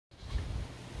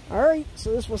Alright,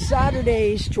 so this was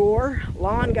Saturday's chore.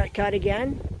 Lawn got cut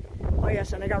again. Oh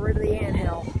yes, and I got rid of the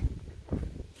anthill.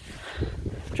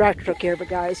 Tractor took care of it,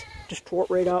 guys. Just tore it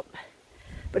right up.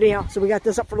 But anyhow, so we got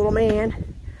this up for little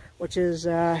man, which is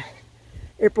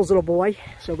April's little boy.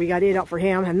 So we got it up for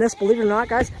him. And this, believe it or not,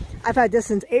 guys, I've had this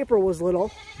since April was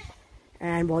little.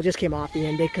 And well, it just came off the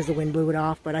end because the wind blew it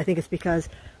off. But I think it's because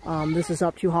this is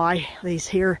up too high. These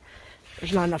here,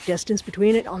 there's not enough distance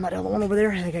between it. On that other one over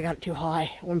there, I think I got it too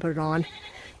high. I wouldn't put it on.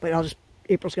 But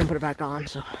April's going to put it back on.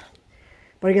 So,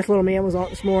 but I guess little man was out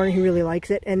this morning. He really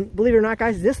likes it. And believe it or not,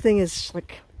 guys, this thing is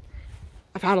like,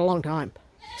 I've had a long time.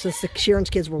 Since the Sharon's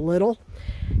kids were little.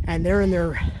 And they're in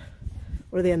their,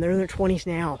 what are they in? They're in their 20s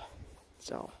now.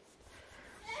 So,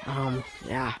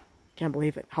 yeah. Can't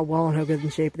believe it. How well and how good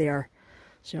in shape they are.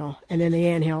 So, and then the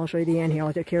anthill, I'll show you the anthill.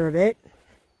 I took care of it.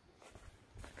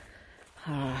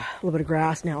 A little bit of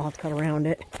grass now. I'll have to cut around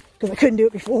it because I couldn't do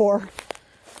it before.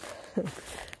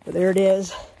 But there it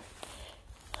is.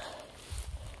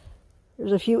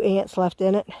 There's a few ants left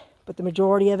in it, but the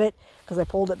majority of it, because I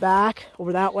pulled it back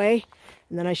over that way,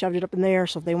 and then I shoved it up in there.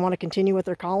 So if they want to continue with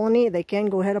their colony, they can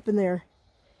go ahead up in there.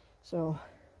 So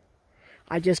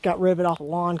I just got rid of it off the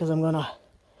lawn because I'm gonna,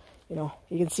 you know,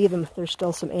 you can see them. There's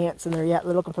still some ants in there yet.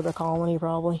 They're looking for their colony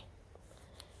probably.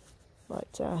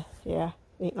 But yeah,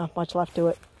 ain't not much left to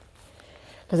it.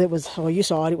 Because it was, well, you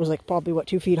saw it. It was like probably, what,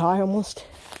 2 feet high almost.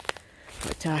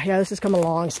 But yeah, this is coming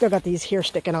along. Still got these here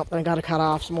sticking up. And I got to cut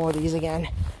off some more of these again.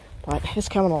 But it's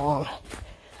coming along.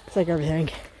 It's like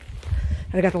everything.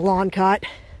 And I got the lawn cut.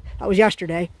 That was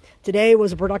yesterday. Today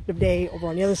was a productive day over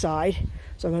on the other side.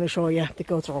 So I'm going to show you. The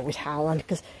goats are always howling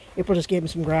because April just gave them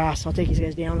some grass. I'll take you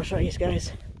guys down and show you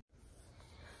guys.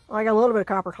 Well, I got a little bit of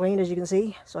copper cleaned, as you can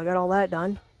see. So I got all that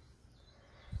done.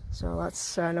 So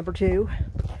that's number 2.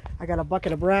 I got a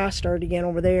bucket of brass started again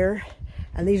over there.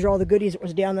 And these are all the goodies that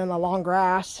was down in the long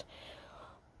grass.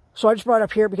 So I just brought it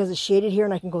up here because it's shaded here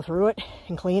and I can go through it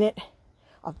and clean it.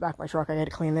 Off the back of my truck, I got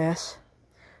to clean this.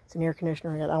 It's an air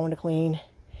conditioner. I got that one to clean.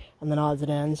 And then odds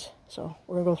and ends. So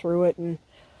we're going to go through it and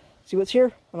see what's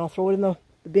here. And I'll throw it in the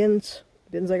bins.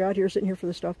 The bins I got here, sitting here for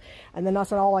this stuff. And then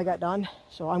that's not all I got done.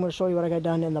 So I'm going to show you what I got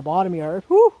done in the bottom yard.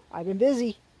 Whew! I've been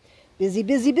busy. Busy,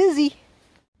 busy, busy.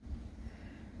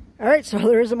 Alright, so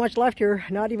there isn't much left here.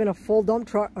 Not even a full dump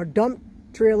truck or dump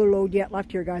trailer load yet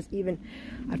left here, guys. Even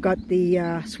I've got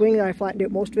the swing that I flattened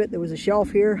out most of it. There was a shelf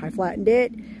here. I flattened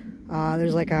it.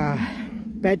 There's like a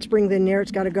bed spring in there. It's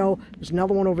got to go. There's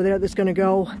another one over there that's going to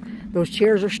go. Those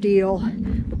chairs are steel.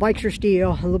 The bikes are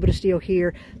steel. A little bit of steel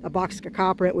here. The box has got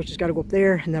copper in it, which has got to go up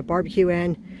there. And that barbecue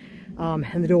end.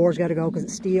 And the door's got to go because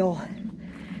it's steel.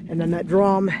 And then that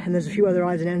drum. And there's a few other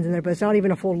odds and ends in there. But it's not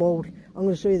even a full load. I'm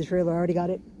going to show you the trailer. I already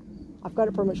got it. I've got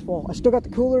it pretty much full. I still got the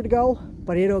cooler to go,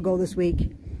 but it'll go this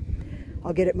week.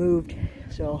 I'll get it moved.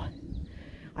 So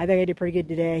I think I did pretty good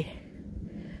today.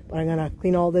 But I'm gonna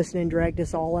clean all this and then drag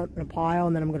this all up in a pile,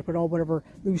 and then I'm gonna put all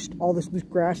this loose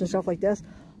grass and stuff like this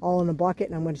all in a bucket,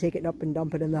 and I'm gonna take it up and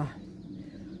dump it in the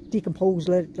decomposed,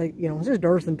 like, you know, it's just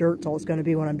earth and dirt. That's all it's gonna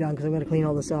be when I'm done, because I'm gonna clean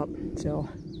all this up. So,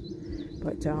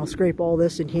 but I'll scrape all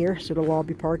this in here, so it'll all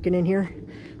be parking in here.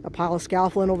 A pile of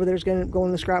scaffolding over there is gonna go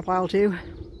in the scrap pile too.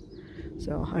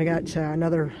 So I got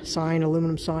another sign,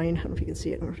 aluminum sign. I don't know if you can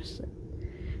see it.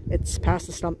 It's past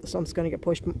the stump. The stump's going to get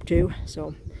pushed too.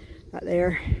 So that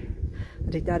there.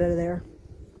 I'll take that out of there.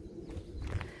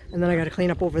 And then I got to clean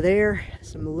up over there.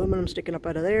 Some aluminum sticking up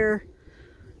out of there.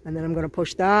 And then I'm going to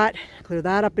push that, clear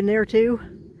that up in there too.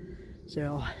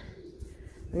 So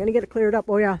I'm going to get it cleared up.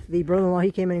 Oh yeah, the brother-in-law, he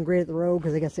came in and graded the road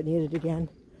because I guess it needed it again.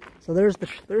 So there's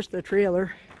the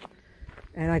trailer.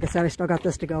 And like I said, I still got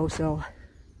this to go. So.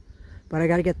 But I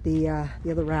got to get the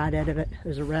other rad out of it.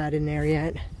 There's a rad in there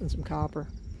yet, and some copper.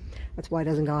 That's why it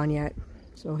hasn't gone yet.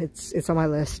 So it's on my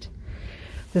list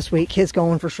this week. It's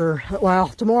going for sure. Well,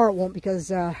 tomorrow it won't,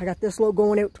 because I got this load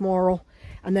going out tomorrow,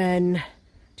 and then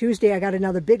Tuesday I got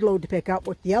another big load to pick up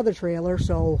with the other trailer.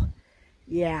 So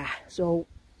yeah, so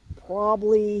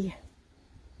probably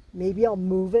maybe I'll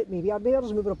move it. Maybe I'll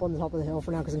just move it up on the top of the hill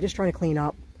for now, because I'm just trying to clean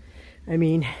up. I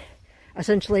mean,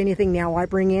 essentially anything now I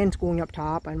bring in is going up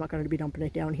top. I'm not going to be dumping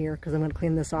it down here, because I'm going to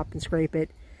clean this up and scrape it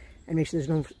and make sure there's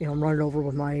no, you know, run it over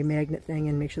with my magnet thing,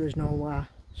 and make sure there's no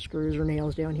screws or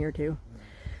nails down here too.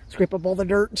 Scrape up all the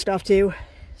dirt and stuff too.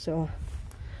 So,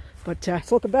 but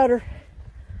it's looking better.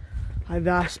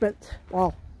 I've spent,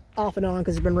 well, off and on,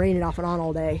 because it's been raining off and on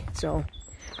all day. So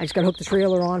I just got to hook the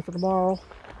trailer on for tomorrow.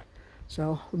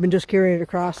 So we've been just carrying it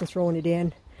across and throwing it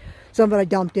in. Some of it I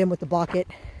dumped in with the bucket.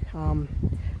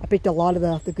 I picked a lot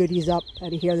of the goodies up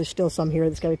out of here. There's still some here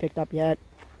that's got to be picked up yet.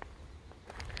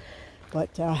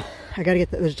 But I gotta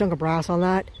get there's a chunk of brass on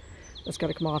that. That's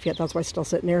gotta come off yet. That's why it's still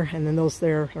sitting there. And then those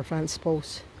there are fence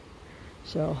posts.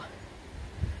 So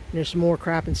there's some more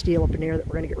crap and steel up in there that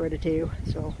we're gonna get rid of too.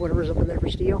 So whatever's up in there for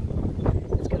steel,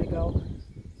 it's gonna go.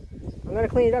 I'm gonna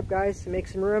clean it up, guys, to make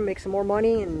some room, make some more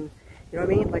money, and you know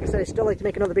what I mean? Like I said, I still like to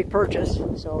make another big purchase.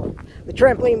 So the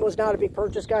trampoline was not a big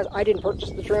purchase, guys. I didn't purchase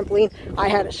the trampoline. I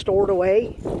had it stored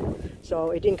away.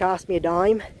 So it didn't cost me a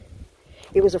dime.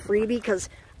 It was a freebie because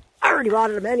I already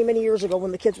bought it many, many years ago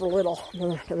when the kids were little.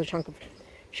 Another chunk of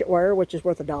shit wire, which is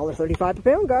worth $1.35 a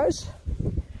pound, guys.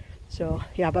 So,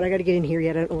 yeah, but I got to get in here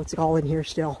yet. I don't know what's all in here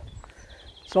still.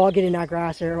 So I'll get in that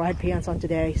grass there. I had pants on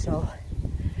today, so.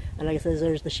 And like I said,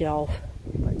 there's the shelf.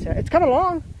 But it's coming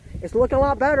along. It's looking a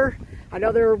lot better.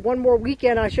 Another one more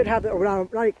weekend, I should have, or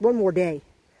not one more day.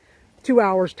 2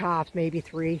 hours tops, maybe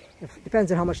 3. It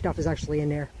depends on how much stuff is actually in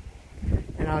there.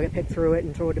 And I'll get picked through it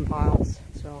and throw it in piles.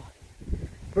 So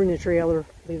bring the trailer,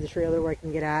 leave the trailer where I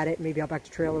can get at it. Maybe I'll back the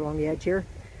trailer along the edge here.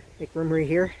 Make room right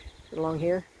here, get along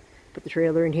here. Put the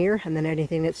trailer in here, and then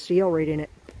anything that's steel right in it.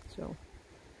 So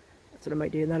that's what I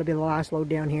might do. And that'll be the last load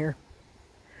down here.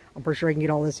 I'm pretty sure I can get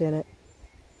all this in it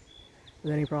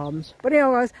without any problems. But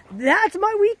anyways, that's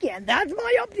my weekend. That's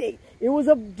my update. It was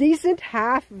a decent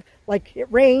half, like it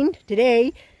rained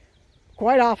today,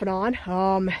 quite off and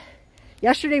on.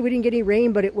 Yesterday we didn't get any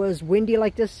rain, but it was windy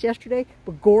like this yesterday,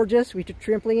 but gorgeous. We took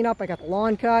trampoline up. I got the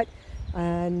lawn cut.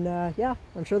 And yeah,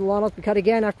 I'm sure the lawn will be cut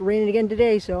again after raining again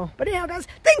today. So, but anyhow, guys,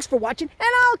 thanks for watching, and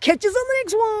I'll catch you on the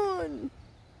next one.